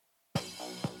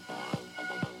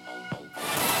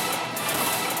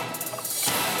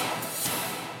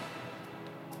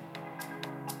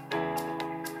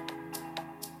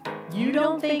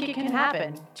don't think it can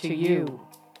happen to you.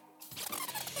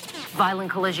 Violent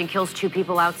collision kills 2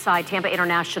 people outside Tampa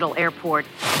International Airport.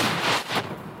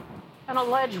 An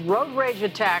alleged road rage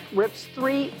attack rips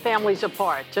 3 families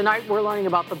apart. Tonight, we're learning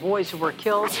about the boys who were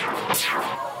killed.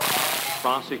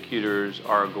 Prosecutors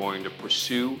are going to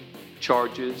pursue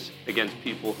charges against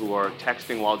people who are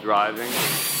texting while driving.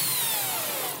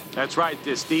 That's right.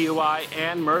 This DUI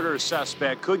and murder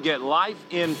suspect could get life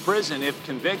in prison if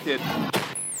convicted.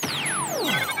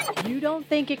 You don't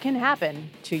think it can happen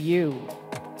to you.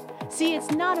 See,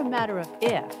 it's not a matter of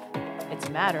if, it's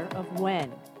a matter of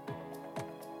when.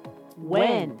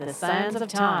 When the sands of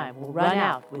time will run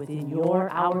out within your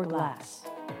hourglass.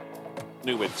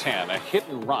 New at 10, a hit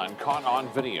and run caught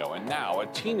on video, and now a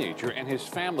teenager and his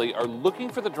family are looking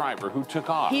for the driver who took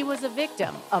off. He was a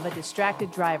victim of a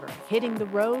distracted driver hitting the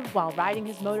road while riding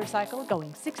his motorcycle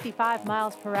going 65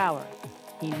 miles per hour.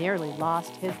 He nearly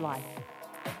lost his life.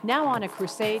 Now on a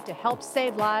crusade to help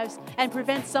save lives and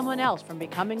prevent someone else from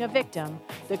becoming a victim,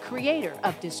 the creator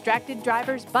of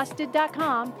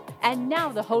DistractedDriversBusted.com and now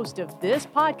the host of this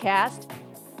podcast,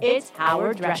 it's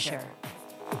Howard Drescher.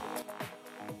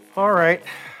 All right,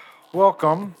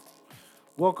 welcome.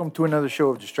 Welcome to another show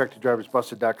of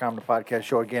DistractedDriversBusted.com, the podcast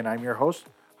show. Again, I'm your host,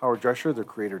 Howard Drescher, the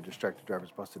creator of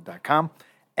DistractedDriversBusted.com,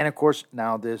 and of course,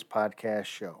 now this podcast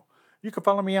show. You can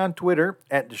follow me on Twitter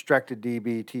at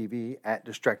DistractedDBTV, at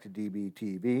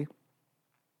DistractedDBTV.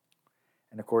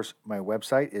 And of course, my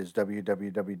website is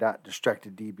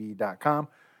www.distracteddb.com.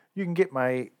 You can get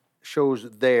my shows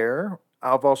there.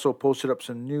 I've also posted up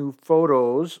some new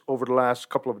photos over the last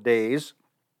couple of days.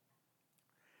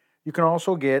 You can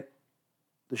also get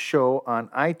the show on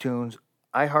iTunes,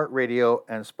 iHeartRadio,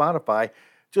 and Spotify.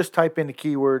 Just type in the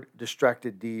keyword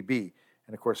DistractedDB.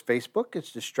 And of course, Facebook,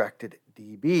 it's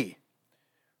DistractedDB.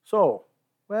 So,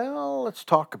 well, let's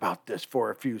talk about this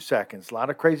for a few seconds. A lot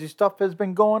of crazy stuff has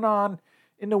been going on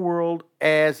in the world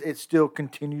as it still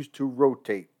continues to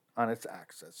rotate on its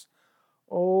axis.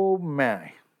 Oh,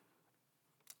 my.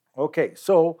 Okay,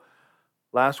 so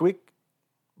last week,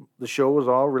 the show was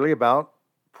all really about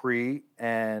pre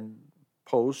and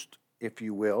post, if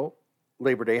you will,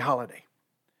 Labor Day holiday.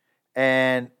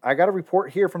 And I got a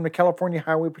report here from the California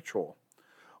Highway Patrol.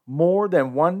 More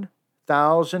than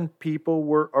 1,000 people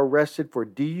were arrested for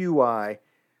DUI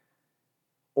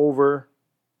over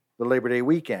the Labor Day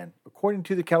weekend, according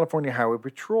to the California Highway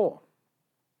Patrol.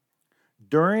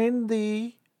 During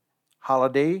the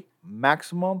holiday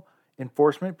maximum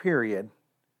enforcement period,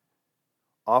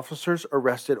 officers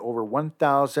arrested over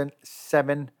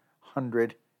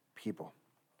 1,700 people.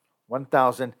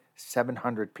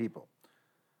 1,700 people.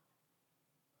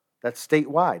 That's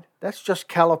statewide. That's just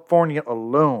California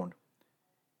alone.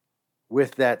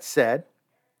 With that said,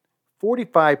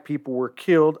 45 people were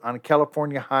killed on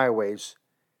California highways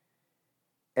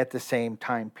at the same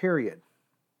time period.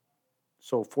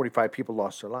 So 45 people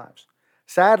lost their lives.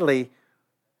 Sadly,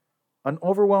 an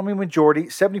overwhelming majority,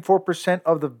 74%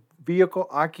 of the vehicle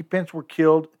occupants were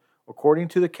killed, according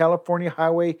to the California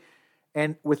Highway,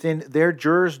 and within their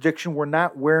jurisdiction were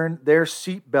not wearing their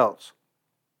seat belts.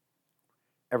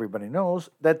 Everybody knows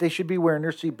that they should be wearing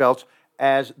their seat belts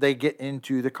as they get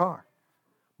into the car.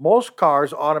 Most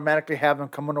cars automatically have them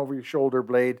coming over your shoulder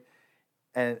blade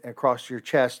and across your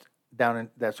chest down in,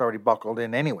 that's already buckled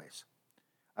in anyways.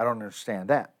 I don't understand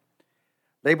that.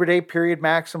 Labor Day period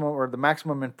maximum, or the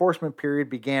maximum enforcement period,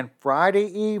 began Friday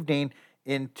evening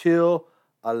until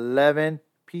 11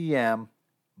 p.m.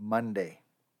 Monday,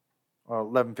 or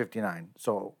 11:59.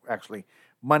 So actually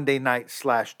Monday night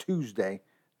 / Tuesday,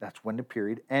 that's when the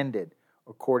period ended,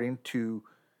 according to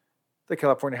the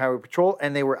California Highway Patrol.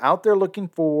 And they were out there looking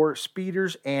for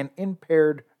speeders and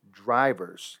impaired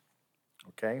drivers.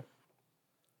 Okay?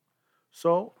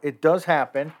 So it does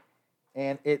happen,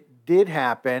 and it did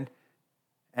happen,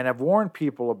 and I've warned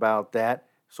people about that.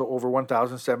 So over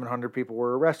 1,700 people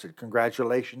were arrested.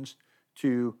 Congratulations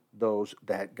to those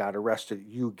that got arrested.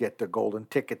 You get the golden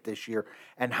ticket this year.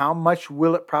 And how much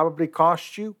will it probably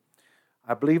cost you?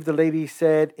 I believe the lady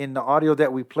said in the audio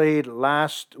that we played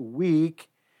last week,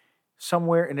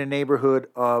 somewhere in the neighborhood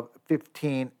of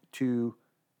 $15,000 to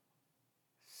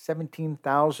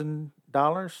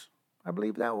 $17,000. I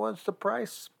believe that was the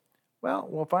price. Well,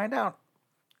 we'll find out.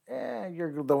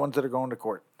 You're the ones that are going to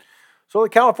court. So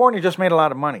California just made a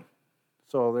lot of money.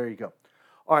 So there you go.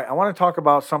 All right, I want to talk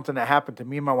about something that happened to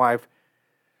me and my wife.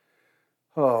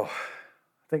 I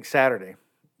think Saturday,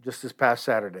 just this past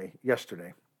Saturday,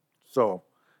 yesterday. So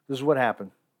this is what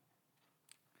happened.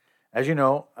 As you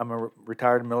know, I'm a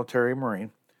retired military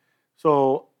Marine.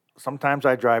 So sometimes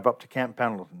I drive up to Camp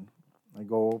Pendleton. I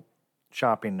go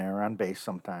shopping there on base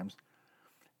sometimes.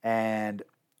 And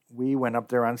we went up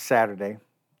there on Saturday,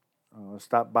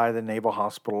 stopped by the Naval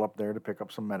Hospital up there to pick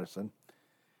up some medicine,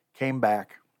 came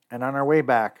back, and on our way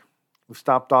back, we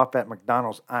stopped off at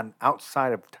McDonald's on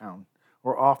outside of town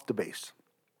or off the base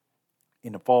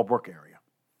in the Fallbrook area.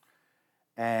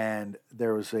 And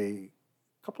there was a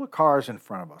couple of cars in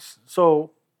front of us.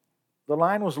 So the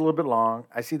line was a little bit long.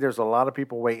 I see there's a lot of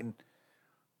people waiting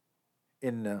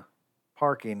in the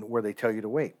parking where they tell you to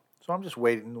wait. So I'm just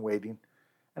waiting,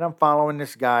 and I'm following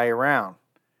this guy around.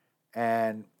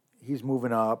 And he's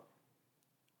moving up.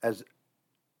 As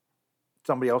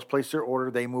somebody else places their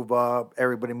order, they move up.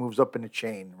 Everybody moves up in a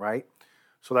chain, right?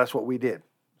 So that's what we did.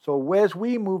 So as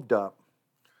we moved up,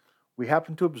 we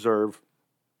happened to observe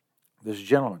this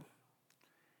gentleman.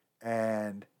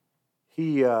 And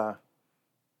he's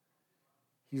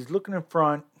looking in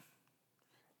front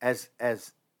as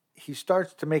he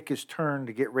starts to make his turn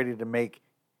to get ready to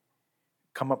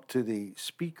come up to the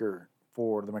speaker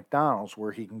for the McDonald's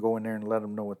where he can go in there and let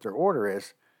them know what their order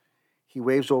is. He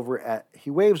waves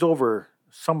over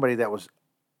somebody that was,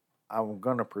 I'm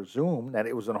going to presume that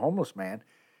it was a homeless man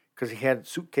because he had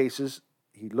suitcases.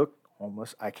 He looked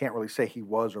homeless. I can't really say he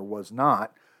was or was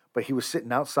not, but he was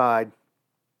sitting outside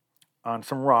on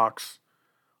some rocks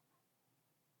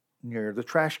near the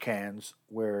trash cans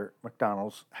where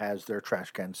McDonald's has their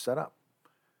trash cans set up.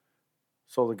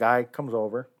 So the guy comes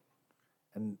over,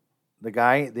 and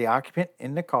the occupant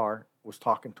in the car was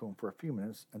talking to him for a few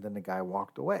minutes, and then the guy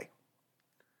walked away.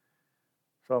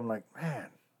 So I'm like, man,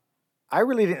 I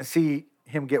really didn't see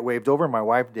him get waved over. My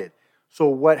wife did. So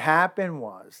what happened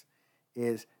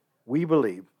is we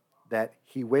believe that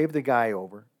he waved the guy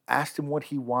over, asked him what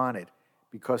he wanted,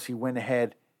 because he went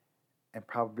ahead and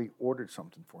probably ordered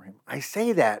something for him. I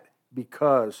say that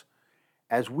because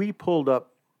as we pulled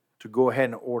up to go ahead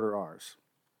and order ours,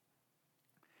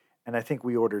 and I think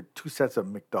we ordered 2 sets of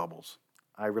McDoubles.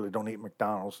 I really don't eat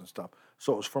McDonald's and stuff.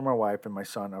 So it was for my wife and my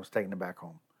son. I was taking it back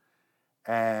home.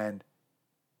 And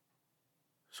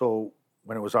so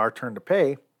when it was our turn to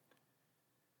pay,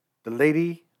 the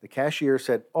lady, the cashier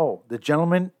said, "Oh, the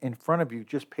gentleman in front of you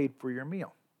just paid for your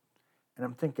meal." And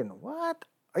I'm thinking, what?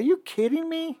 Are you kidding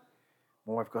me?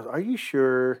 My wife goes, "Are you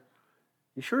sure?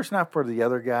 You sure it's not for the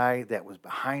other guy that was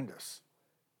behind us?"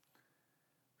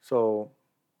 So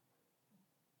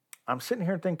I'm sitting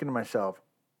here thinking to myself,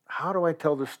 how do I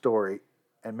tell this story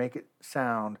and make it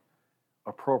sound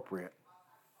appropriate?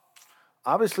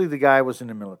 Obviously, the guy was in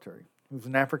the military. He was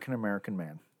an African-American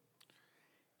man.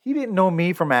 He didn't know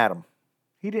me from Adam.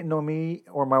 He didn't know me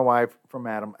or my wife from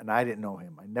Adam, and I didn't know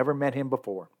him. I never met him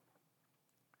before.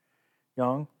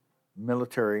 Young,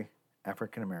 military,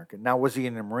 African-American. Now, was he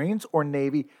in the Marines or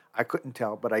Navy? I couldn't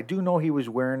tell, but I do know he was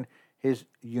wearing his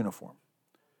uniform,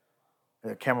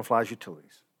 camouflage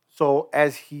utilities. So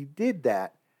as he did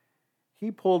that,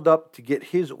 he pulled up to get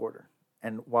his order.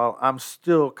 And while I'm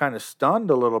still kind of stunned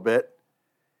a little bit,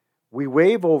 we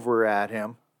wave over at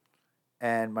him,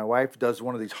 and my wife does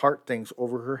one of these heart things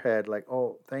over her head, like,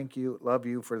 "Oh, thank you, love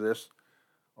you for this."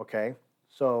 Okay,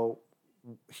 so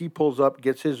he pulls up,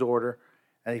 gets his order,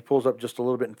 and he pulls up just a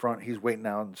little bit in front. He's waiting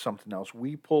on something else.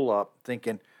 We pull up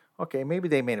thinking, okay, maybe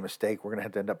they made a mistake. We're going to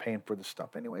have to end up paying for this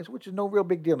stuff anyways, which is no real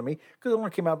big deal to me because it only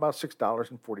came out about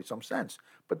 $6.40.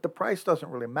 But the price doesn't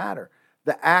really matter.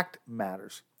 The act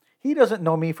matters. He doesn't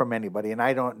know me from anybody, and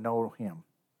I don't know him.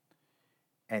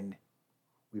 And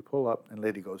we pull up, and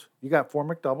lady goes, "You got 4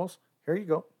 McDoubles? Here you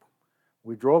go."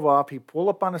 We drove off. He pulled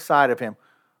up on the side of him.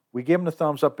 We gave him the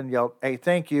thumbs up and yelled, "Hey,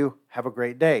 thank you. Have a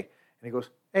great day." And he goes,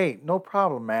 "Hey, no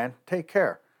problem, man. Take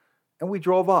care." And we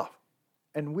drove off.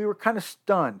 And we were kind of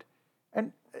stunned.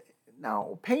 And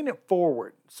now, paying it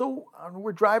forward. So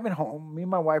we're driving home. Me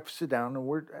and my wife sit down,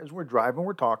 and as we're driving,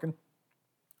 we're talking.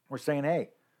 We're saying,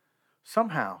 hey,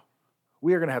 somehow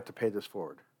we are going to have to pay this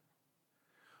forward.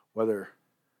 Whether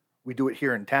we do it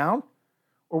here in town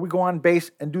or we go on base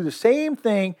and do the same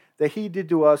thing that he did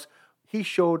to us. He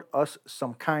showed us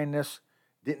some kindness.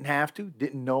 Didn't have to.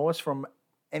 Didn't know us from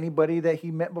anybody that he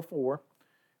met before.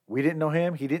 We didn't know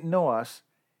him. He didn't know us.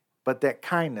 But that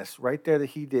kindness right there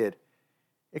that he did,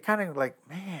 it kind of like,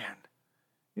 man,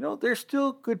 there's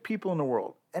still good people in the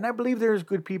world. And I believe there's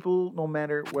good people no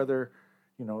matter whether,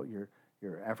 you're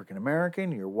African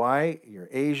American, you're white, you're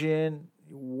Asian,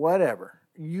 whatever.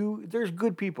 There's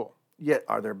good people. Yet,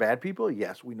 are there bad people?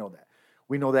 Yes, we know that.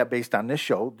 We know that based on this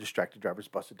show,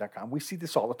 DistractedDriversBusted.com. We see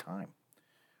this all the time.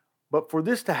 But for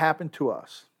this to happen to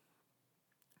us,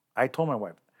 I told my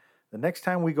wife, the next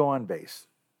time we go on base,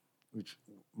 which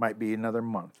might be another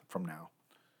month from now,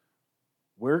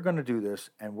 we're going to do this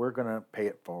and we're going to pay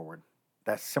it forward.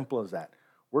 That's simple as that.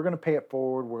 We're going to pay it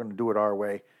forward. We're going to do it our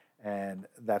way. And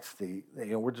that's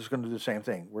we're just going to do the same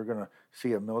thing. We're going to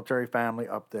see a military family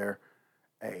up there.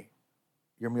 Hey,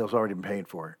 your meal's already been paid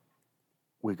for.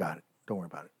 We got it. Don't worry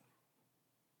about it.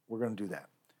 We're going to do that.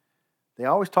 They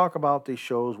always talk about these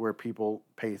shows where people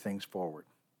pay things forward.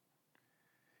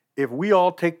 If we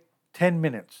all take 10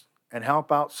 minutes and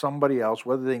help out somebody else,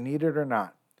 whether they need it or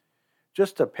not,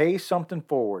 just to pay something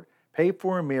forward, pay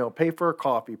for a meal, pay for a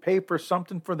coffee, pay for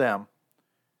something for them,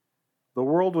 the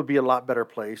world would be a lot better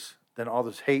place than all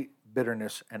this hate,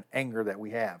 bitterness, and anger that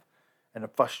we have and the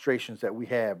frustrations that we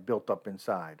have built up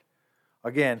inside.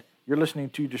 Again, you're listening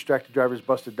to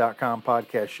DistractedDriversBusted.com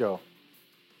podcast show.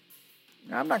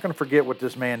 I'm not going to forget what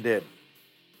this man did.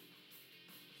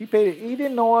 He paid it. He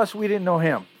didn't know us. We didn't know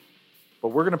him. But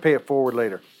we're going to pay it forward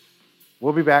later.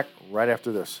 We'll be back right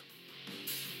after this.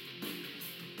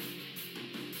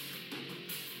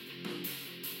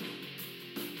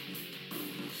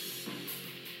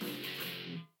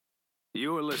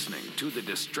 You're listening to the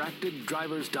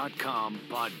DistractedDrivers.com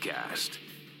podcast.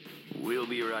 We'll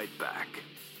be right back.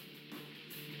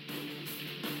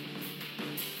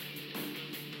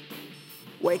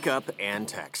 Wake up and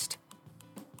text.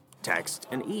 Text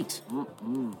and eat.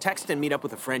 Text and meet up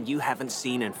with a friend you haven't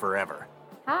seen in forever.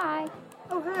 Hi.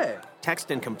 Oh, hey. Text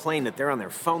and complain that they're on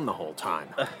their phone the whole time.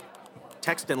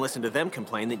 Text and listen to them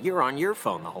complain that you're on your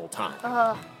phone the whole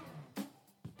time.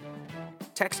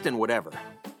 Text and whatever.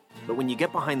 But when you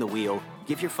get behind the wheel,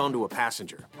 give your phone to a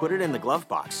passenger. Put it in the glove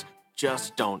box.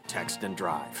 Just don't text and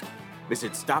drive.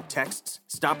 Visit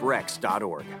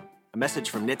StopTextsStopWrecks.org. A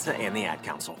message from NHTSA and the Ad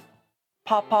Council.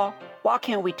 Papa, why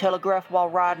can't we telegraph while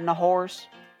riding a horse?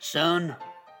 Son,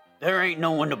 there ain't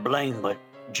no one to blame but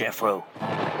Jeffro.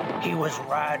 He was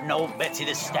riding old Betsy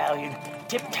the Stallion,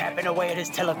 tip-tapping away at his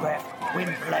telegraph, when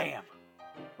blam!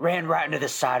 Ran right into the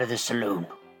side of the saloon.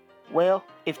 Well,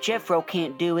 if Jeffro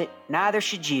can't do it, neither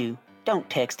should you. Don't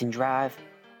text and drive.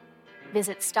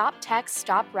 Visit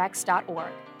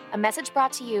StopTextsStopWrecks.org. A message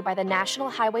brought to you by the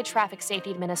National Highway Traffic Safety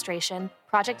Administration,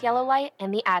 Project Yellow Light,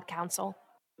 and the Ad Council.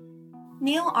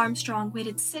 Neil Armstrong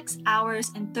waited 6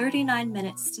 hours and 39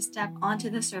 minutes to step onto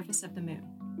the surface of the moon.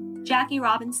 Jackie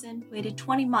Robinson waited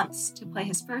 20 months to play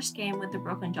his first game with the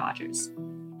Brooklyn Dodgers.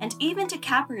 And even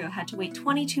DiCaprio had to wait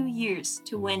 22 years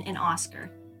to win an Oscar.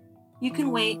 You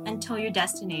can wait until your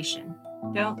destination.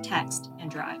 Don't text and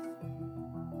drive.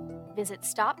 Visit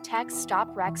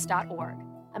StopTextsStopWrecks.org.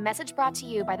 A message brought to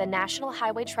you by the National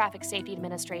Highway Traffic Safety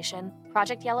Administration,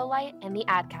 Project Yellow Light, and the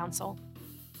Ad Council.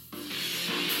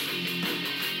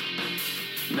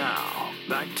 Now,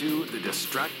 back to the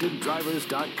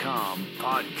DistractedDrivers.com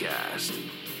podcast.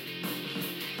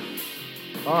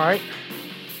 All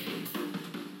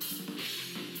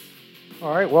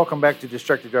right, welcome back to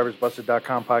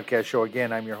DistractedDriversBusted.com podcast show.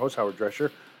 Again, I'm your host, Howard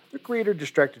Drescher, the creator of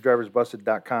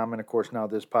DistractedDriversBusted.com, and of course now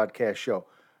this podcast show.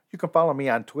 You can follow me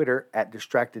on Twitter at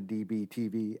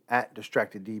DistractedDBTV, at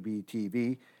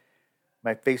DistractedDBTV.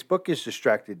 My Facebook is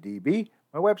DistractedDB.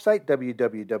 My website,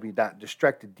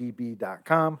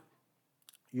 www.distracteddb.com.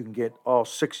 You can get all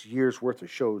 6 years' worth of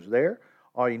shows there.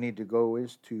 All you need to go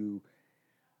is to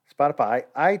Spotify,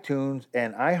 iTunes,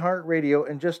 and iHeartRadio,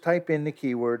 and just type in the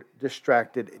keyword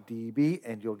DistractedDB,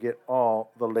 and you'll get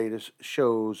all the latest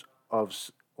shows of,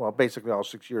 well, basically all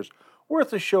 6 years'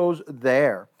 worth of shows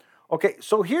there. Okay,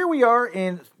 so here we are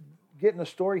in getting a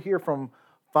story here from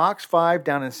Fox 5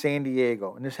 down in San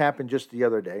Diego, and this happened just the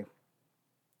other day,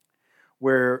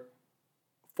 where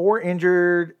 4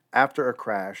 injured after a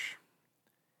crash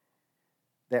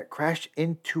that crashed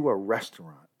into a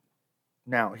restaurant.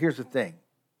 Now, here's the thing.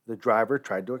 The driver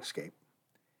tried to escape,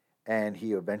 and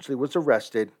he eventually was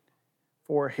arrested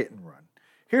for a hit and run.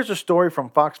 Here's a story from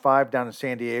Fox 5 down in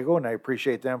San Diego, and I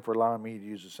appreciate them for allowing me to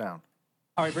use the sound.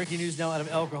 All right, breaking news now out of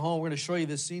El Cajon. We're going to show you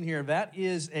this scene here. That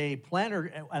is a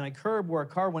planter on a curb where a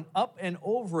car went up and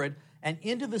over it and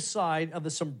into the side of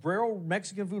the Sombrero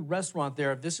Mexican food restaurant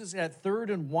there. This is at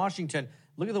 3rd and Washington.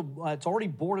 Look at it's already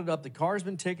boarded up. The car's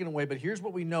been taken away, but here's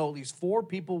what we know. At least 4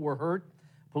 people were hurt.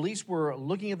 Police were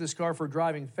looking at this car for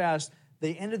driving fast.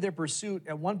 They ended their pursuit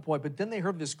at one point, but then they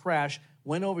heard this crash,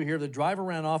 went over here. The driver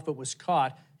ran off but was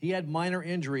caught. He had minor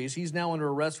injuries. He's now under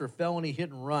arrest for felony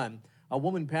hit and run. A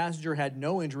woman passenger had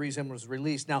no injuries and was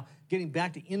released. Now, getting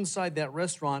back to inside that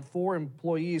restaurant, 4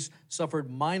 employees suffered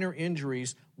minor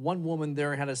injuries. One woman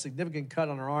there had a significant cut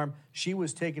on her arm. She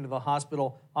was taken to the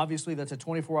hospital. Obviously, that's a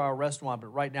 24-hour restaurant, but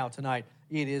right now, tonight,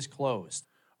 it is closed.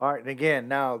 All right, and again,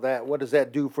 now what does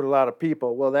that do for a lot of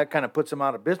people? Well, that kind of puts them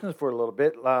out of business for a little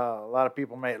bit. A lot of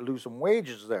people may lose some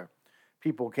wages there.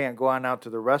 People can't go on out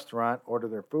to the restaurant, order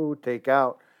their food, take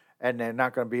out, and they're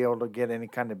not going to be able to get any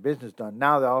kind of business done.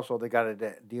 Now they got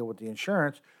to deal with the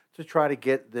insurance to try to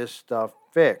get this stuff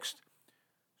fixed.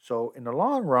 So in the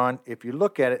long run, if you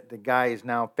look at it, the guy is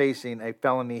now facing a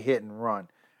felony hit and run.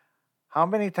 How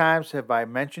many times have I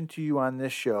mentioned to you on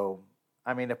this show?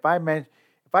 I mean, if I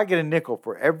get a nickel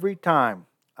for every time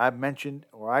I've mentioned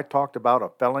or I talked about a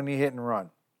felony hit and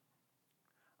run,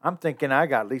 I'm thinking I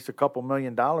got at least a couple $1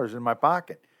 million in my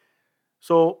pocket.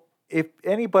 So if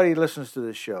anybody listens to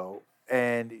this show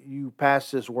and you pass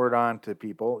this word on to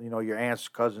people, your aunts,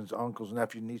 cousins, uncles,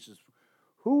 nephews, nieces,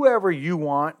 whoever you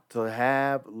want to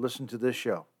have listen to this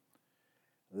show,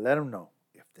 let them know.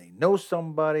 If they know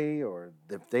somebody or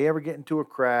if they ever get into a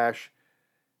crash,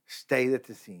 stay at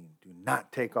the scene. Do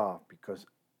not take off, because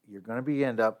you're going to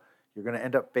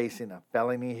end up facing a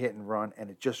felony hit and run, and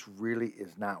it just really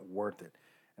is not worth it.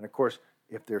 And of course,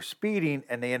 if they're speeding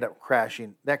and they end up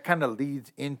crashing, that kind of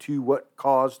leads into what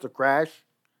caused the crash.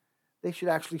 They should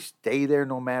actually stay there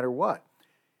no matter what.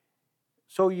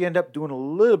 So you end up doing a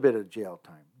little bit of jail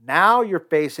time. Now you're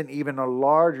facing even a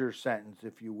larger sentence,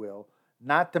 if you will,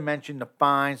 not to mention the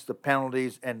fines, the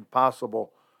penalties, and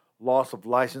possible loss of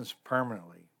license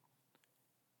permanently.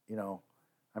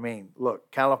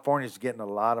 Look, California's getting a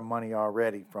lot of money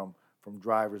already from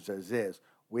drivers as is.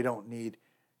 We don't need,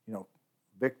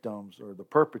 victims or the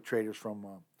perpetrators from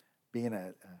being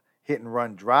a hit and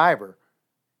run driver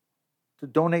to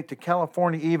donate to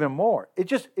California even more. It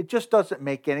just doesn't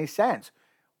make any sense.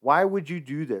 Why would you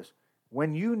do this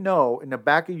when you know in the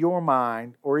back of your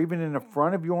mind or even in the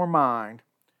front of your mind,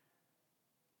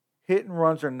 hit and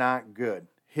runs are not good.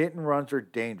 Hit and runs are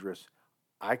dangerous.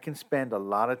 I can spend a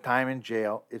lot of time in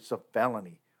jail. It's a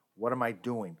felony. What am I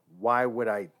doing? Why would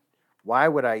I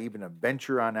even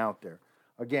venture on out there?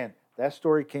 Again, that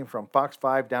story came from Fox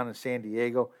 5 down in San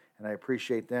Diego, and I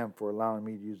appreciate them for allowing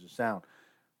me to use the sound.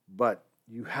 But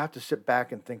you have to sit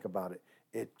back and think about it.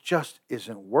 It just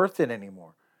isn't worth it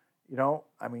anymore. You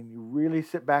really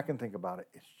sit back and think about it.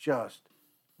 It's just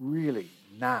really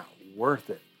not worth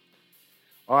it.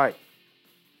 All right.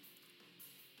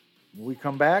 When we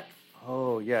come back,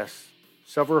 oh, yes,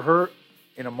 several hurt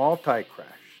in a multi-crash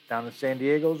down in San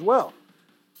Diego as well.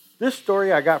 This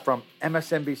story I got from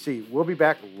MSNBC. We'll be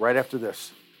back right after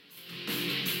this.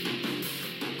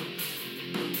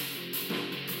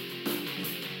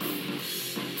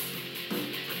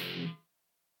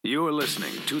 You're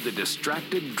listening to the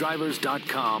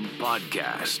DistractedDrivers.com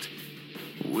podcast.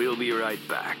 We'll be right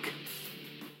back.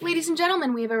 Ladies and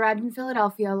gentlemen, we have arrived in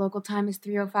Philadelphia. Local time is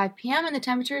 3:05 p.m. and the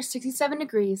temperature is 67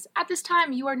 degrees. At this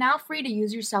time, you are now free to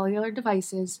use your cellular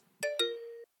devices.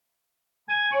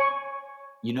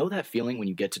 You know that feeling when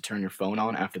you get to turn your phone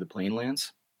on after the plane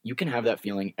lands? You can have that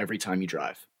feeling every time you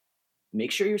drive.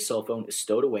 Make sure your cell phone is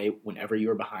stowed away whenever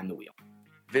you are behind the wheel.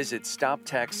 Visit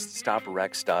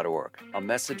StopTextStopWrecks.org. A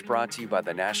message brought to you by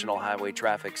the National Highway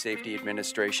Traffic Safety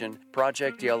Administration,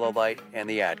 Project Yellow Light, and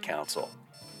the Ad Council.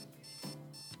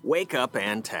 Wake up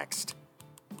and text.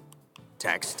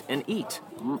 Text and eat.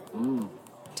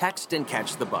 Text and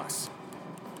catch the bus.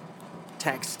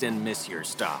 Text and miss your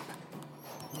stop.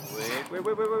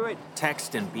 Wait.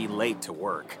 Text and be late to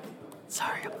work.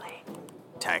 Sorry, I'm late.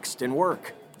 Text and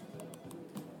work.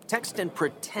 Text and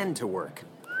pretend to work.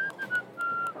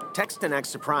 Text and act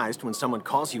surprised when someone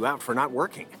calls you out for not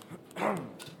working.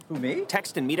 Who, me?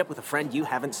 Text and meet up with a friend you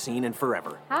haven't seen in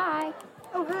forever. Hi.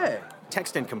 Oh, hey.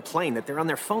 Text and complain that they're on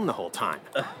their phone the whole time.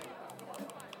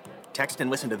 Text and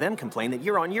listen to them complain that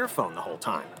you're on your phone the whole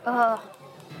time.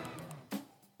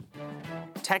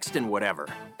 Text and whatever.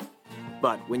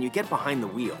 But when you get behind the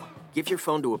wheel, give your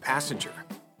phone to a passenger.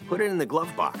 Put it in the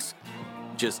glove box.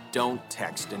 Just don't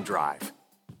text and drive.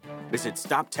 Visit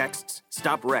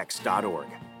StopTextsStopWrecks.org.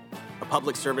 A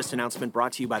public service announcement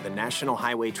brought to you by the National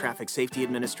Highway Traffic Safety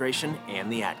Administration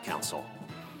and the Ad Council.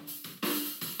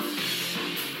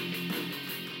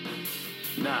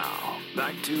 Now,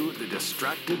 back to the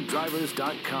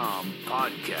DistractedDrivers.com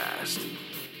podcast.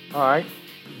 All right.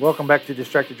 Welcome back to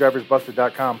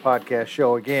DistractedDriversBusted.com podcast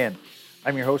show again.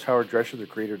 I'm your host, Howard Drescher, the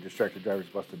creator of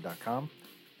DistractedDriversBusted.com,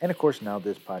 and of course now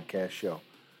this podcast show.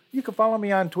 You can follow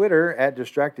me on Twitter at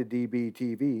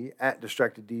DistractedDBTV, at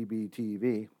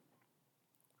DistractedDBTV.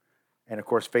 And of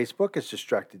course, Facebook is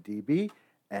DistractedDB,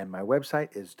 and my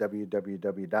website is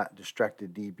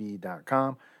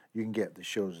www.distracteddb.com. You can get the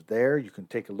shows there. You can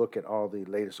take a look at all the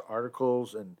latest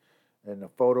articles and the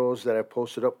photos that I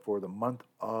posted up for the month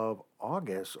of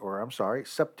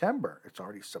September. It's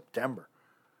already September.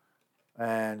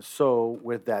 And so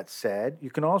with that said, you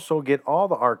can also get all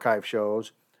the archive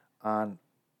shows on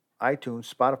iTunes,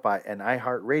 Spotify, and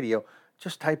iHeartRadio.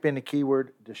 Just type in the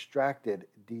keyword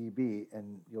DistractedDB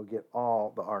and you'll get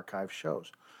all the archive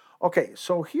shows. Okay,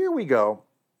 so here we go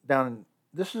down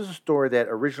this is a story that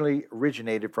originally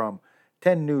originated from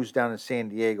 10 News down in San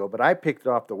Diego, but I picked it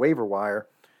off the waiver wire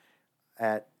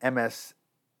at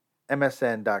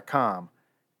MSN.com,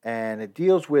 and it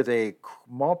deals with a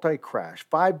multi-crash,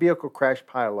 5-vehicle crash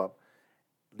pileup,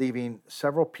 leaving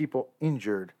several people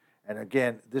injured. And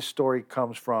again, this story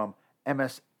comes from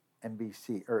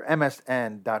MSNBC or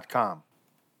MSN.com.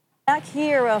 Back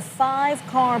here, a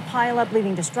 5-car pileup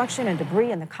leaving destruction and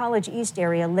debris in the College East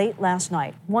area late last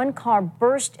night. One car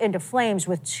burst into flames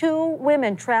with 2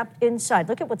 women trapped inside.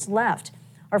 Look at what's left.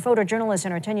 Our photojournalist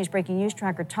and our 10 News Breaking News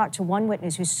tracker talked to one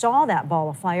witness who saw that ball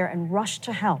of fire and rushed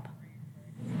to help.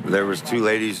 There was 2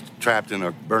 ladies trapped in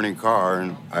a burning car,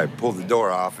 and I pulled the door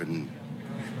off and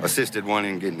assisted one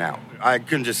in getting out. I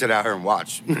couldn't just sit out here and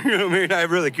watch. You know what I mean? I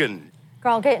really couldn't.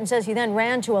 Carl Gayton says he then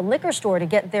ran to a liquor store to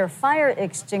get their fire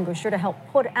extinguisher to help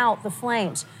put out the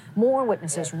flames. More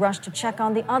witnesses rushed to check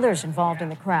on the others involved in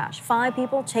the crash. 5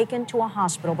 people taken to a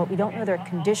hospital, but we don't know their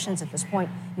conditions at this point.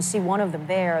 You see one of them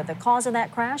there. The cause of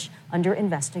that crash under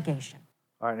investigation.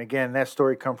 All right, and again, that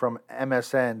story come from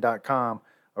MSN.com,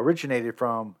 originated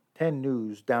from 10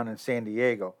 News down in San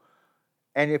Diego.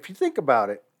 And if you think about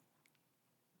it,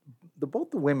 both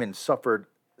the women suffered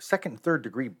 2nd and 3rd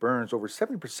degree burns over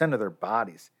 70% of their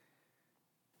bodies.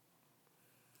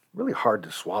 Really hard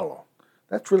to swallow.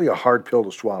 That's really a hard pill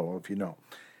to swallow, if you know.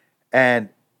 And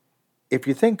if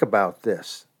you think about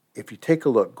this, if you take a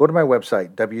look, go to my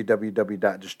website,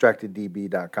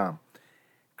 www.distracteddb.com.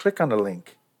 Click on the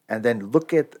link and then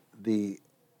look at the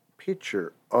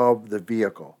picture of the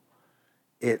vehicle.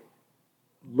 It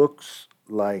looks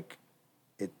like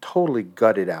it totally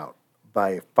gutted out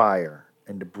by fire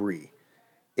and debris.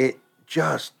 It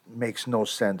just makes no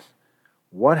sense.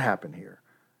 What happened here?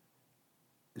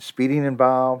 Is speeding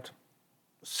involved?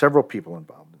 Several people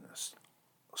involved in this.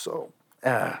 So,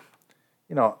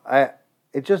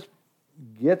 it just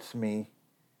gets me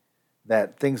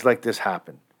that things like this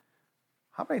happen.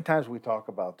 How many times we talk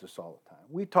about this all the time?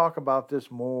 We talk about this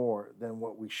more than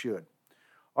what we should.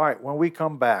 All right, when we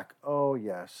come back, oh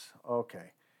yes,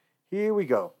 okay, here we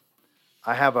go.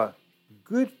 I have a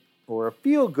good or a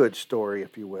feel-good story,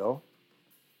 if you will.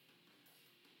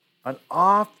 An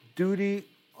off-duty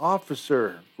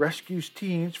officer rescues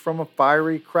teens from a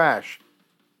fiery crash.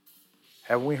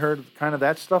 Haven't we heard kind of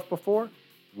that stuff before?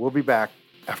 We'll be back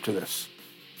after this.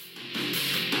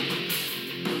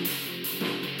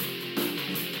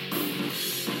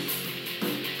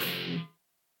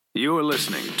 You're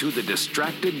listening to the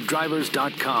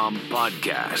DistractedDrivers.com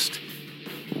podcast.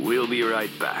 We'll be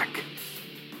right back.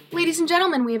 Ladies and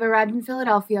gentlemen, we have arrived in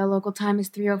Philadelphia. Local time is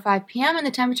 3:05 p.m. and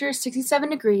the temperature is 67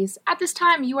 degrees. At this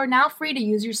time, you are now free to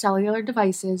use your cellular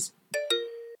devices.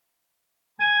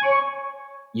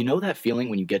 You know that feeling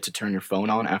when you get to turn your phone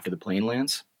on after the plane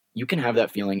lands? You can have that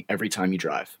feeling every time you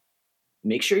drive.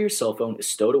 Make sure your cell phone is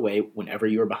stowed away whenever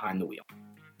you are behind the wheel.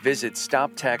 Visit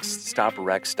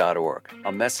StopTextStopWrecks.org.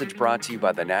 A message brought to you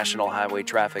by the National Highway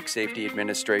Traffic Safety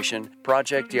Administration,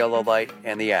 Project Yellow Light,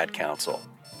 and the Ad Council.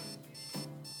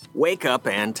 Wake up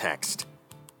and text.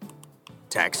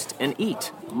 Text and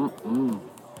eat.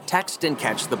 Text and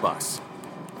catch the bus.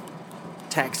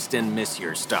 Text and miss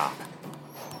your stop.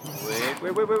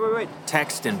 Wait.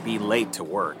 Text and be late to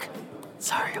work.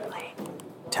 Sorry, I'm late.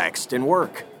 Text and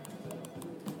work.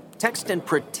 Text and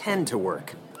pretend to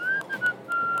work.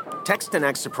 Text and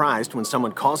act surprised when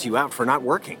someone calls you out for not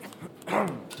working.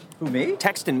 Who, me?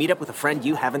 Text and meet up with a friend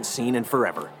you haven't seen in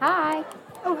forever. Hi.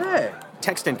 Oh, hey.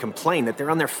 Text and complain that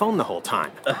they're on their phone the whole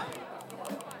time.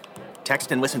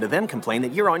 Text and listen to them complain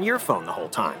that you're on your phone the whole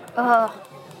time.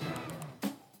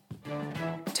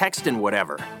 Text and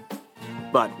whatever.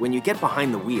 But when you get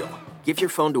behind the wheel, give your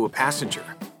phone to a passenger.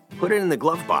 Put it in the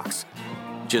glove box.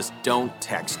 Just don't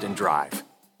text and drive.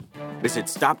 Visit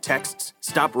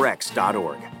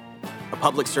StopTextsStopWrecks.org. A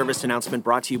public service announcement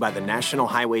brought to you by the National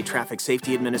Highway Traffic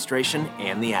Safety Administration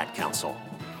and the Ad Council.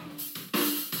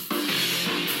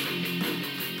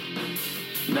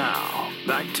 Now,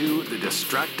 back to the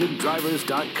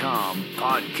DistractedDrivers.com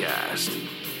podcast.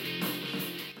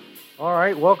 All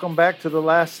right, welcome back to the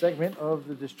last segment of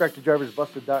the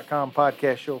DistractedDriversBusted.com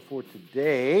podcast show for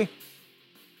today.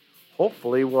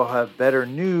 Hopefully, we'll have better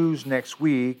news next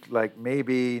week, like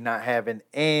maybe not having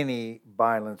any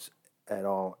violence at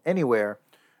all anywhere.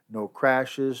 No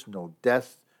crashes, no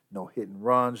deaths, no hit and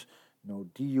runs, no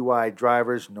DUI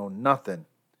drivers, no nothing.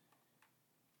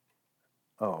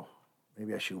 Oh,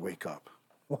 maybe I should wake up.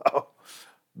 Wow,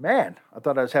 man, I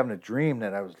thought I was having a dream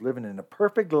that I was living in a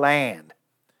perfect land.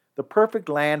 The perfect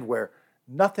land where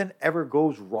nothing ever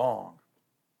goes wrong.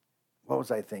 What was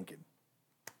I thinking?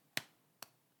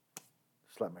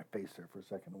 Slap my face there for a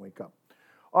second to wake up.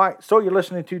 All right, so you're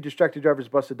listening to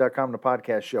DistractedDriversBusted.com, the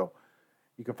podcast show.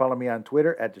 You can follow me on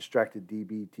Twitter at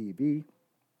DistractedDBTV,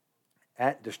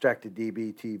 at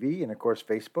DistractedDBTV, and of course,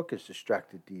 Facebook is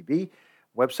DistractedDB.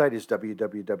 Website is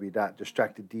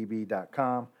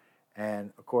www.distracteddb.com.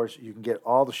 And of course, you can get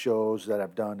all the shows that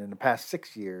I've done in the past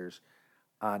 6 years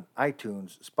on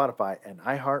iTunes, Spotify, and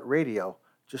iHeartRadio.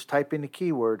 Just type in the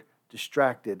keyword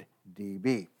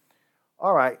DistractedDB.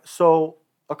 All right, so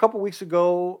a couple weeks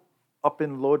ago up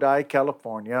in Lodi,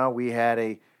 California, we had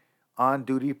a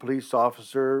on-duty police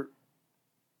officer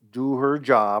do her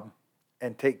job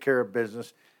and take care of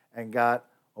business and got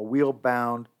a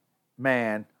wheel-bound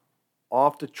man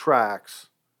off the tracks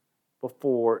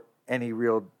before any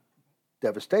real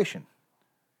devastation.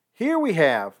 Here we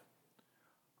have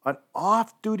an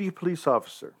off-duty police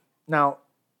officer. Now,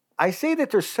 I say that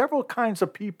there's several kinds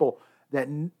of people that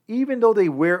even though they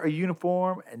wear a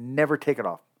uniform and never take it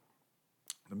off.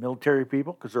 The military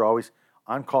people, because they're always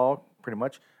on call, pretty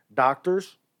much.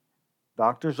 Doctors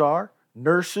are.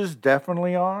 Nurses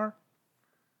definitely are.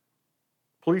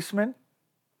 Policemen,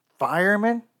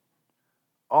 firemen,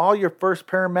 all your first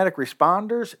paramedic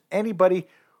responders, anybody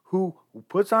who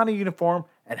puts on a uniform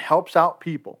and helps out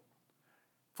people.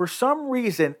 For some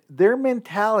reason, their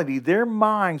mentality, their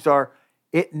minds are,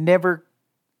 it never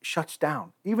shuts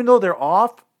down. Even though they're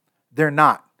off, they're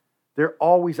not. They're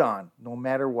always on, no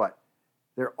matter what.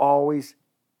 They're always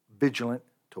vigilant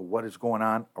to what is going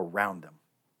on around them.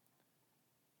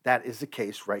 That is the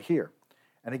case right here.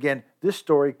 And again, this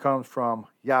story comes from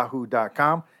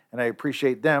yahoo.com, and I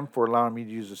appreciate them for allowing me to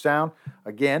use the sound.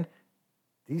 Again,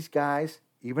 these guys,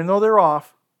 even though they're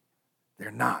off, they're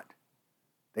not.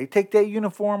 They take that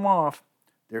uniform off,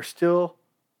 they're still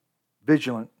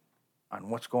vigilant on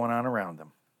what's going on around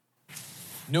them.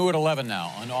 New at 11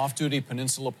 now, an off-duty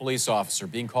Peninsula police officer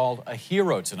being called a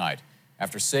hero tonight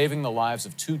after saving the lives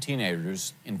of 2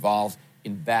 teenagers involved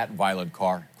in that violent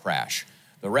car crash.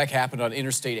 The wreck happened on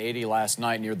Interstate 80 last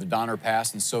night near the Donner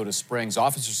Pass in Soda Springs.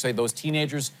 Officers say those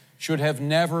teenagers should have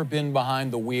never been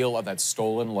behind the wheel of that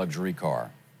stolen luxury car.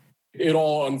 It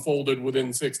all unfolded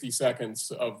within 60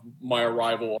 seconds of my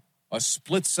arrival. A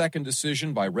split-second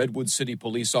decision by Redwood City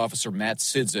Police Officer Matt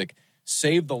Sidzik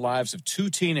saved the lives of 2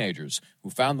 teenagers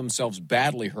who found themselves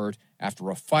badly hurt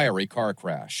after a fiery car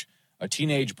crash. A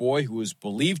teenage boy who was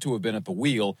believed to have been at the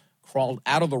wheel crawled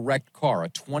out of the wrecked car, a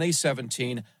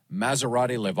 2017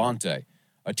 Maserati Levante.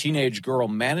 A teenage girl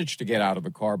managed to get out of the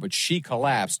car, but she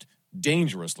collapsed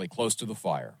dangerously close to the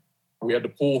fire. We had to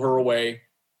pull her away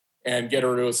and get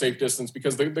her to a safe distance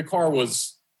because the car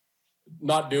was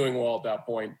not doing well at that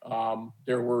point.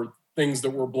 There were things that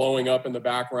were blowing up in the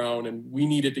background, and we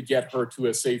needed to get her to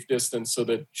a safe distance so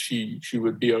that she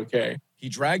would be okay. He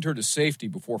dragged her to safety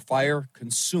before fire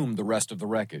consumed the rest of the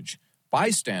wreckage.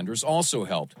 Bystanders also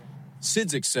helped.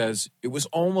 Sidzik says it was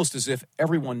almost as if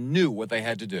everyone knew what they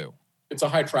had to do. It's a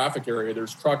high traffic area.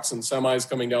 There's trucks and semis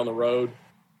coming down the road.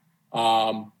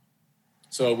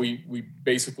 So we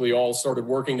basically all started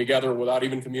working together without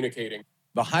even communicating.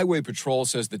 The Highway Patrol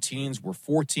says the teens were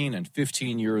 14 and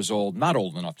 15 years old, not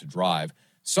old enough to drive.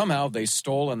 Somehow they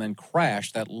stole and then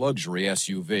crashed that luxury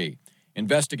SUV.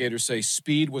 Investigators say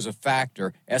speed was a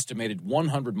factor, estimated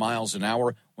 100 miles an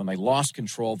hour, when they lost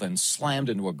control, then slammed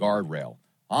into a guardrail.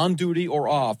 On duty or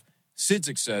off,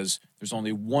 Sidzik says there's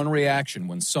only one reaction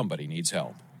when somebody needs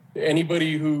help.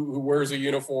 Anybody who wears a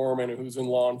uniform and who's in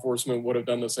law enforcement would have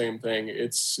done the same thing.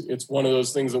 It's one of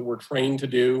those things that we're trained to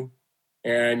do,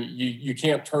 and you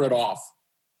can't turn it off.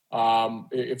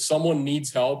 If someone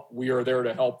needs help, we are there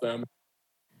to help them.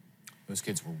 Those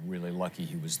kids were really lucky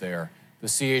he was there. The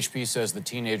CHP says the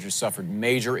teenagers suffered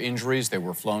major injuries. They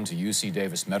were flown to UC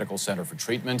Davis Medical Center for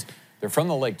treatment. They're from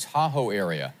the Lake Tahoe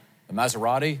area. The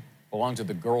Maserati belonged to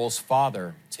the girl's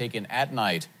father, taken at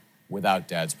night without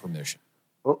Dad's permission.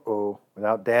 Uh-oh,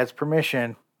 without Dad's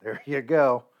permission. There you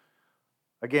go.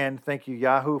 Again, thank you,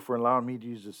 Yahoo, for allowing me to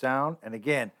use the sound. And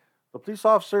again, the police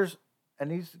officers and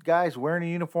these guys wearing the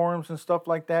uniforms and stuff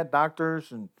like that,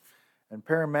 doctors and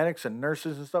paramedics and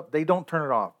nurses and stuff, they don't turn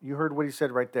it off. You heard what he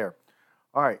said right there.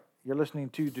 All right, you're listening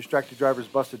to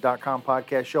DistractedDriversBusted.com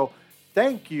podcast show.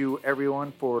 Thank you,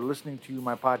 everyone, for listening to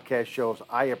my podcast shows.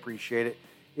 I appreciate it.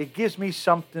 It gives me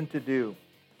something to do.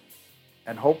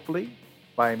 And hopefully,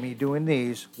 by me doing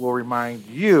these, will remind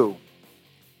you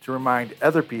to remind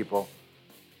other people,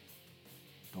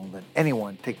 don't let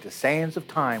anyone take the sands of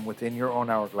time within your own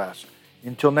hourglass.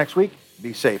 Until next week,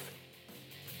 be safe.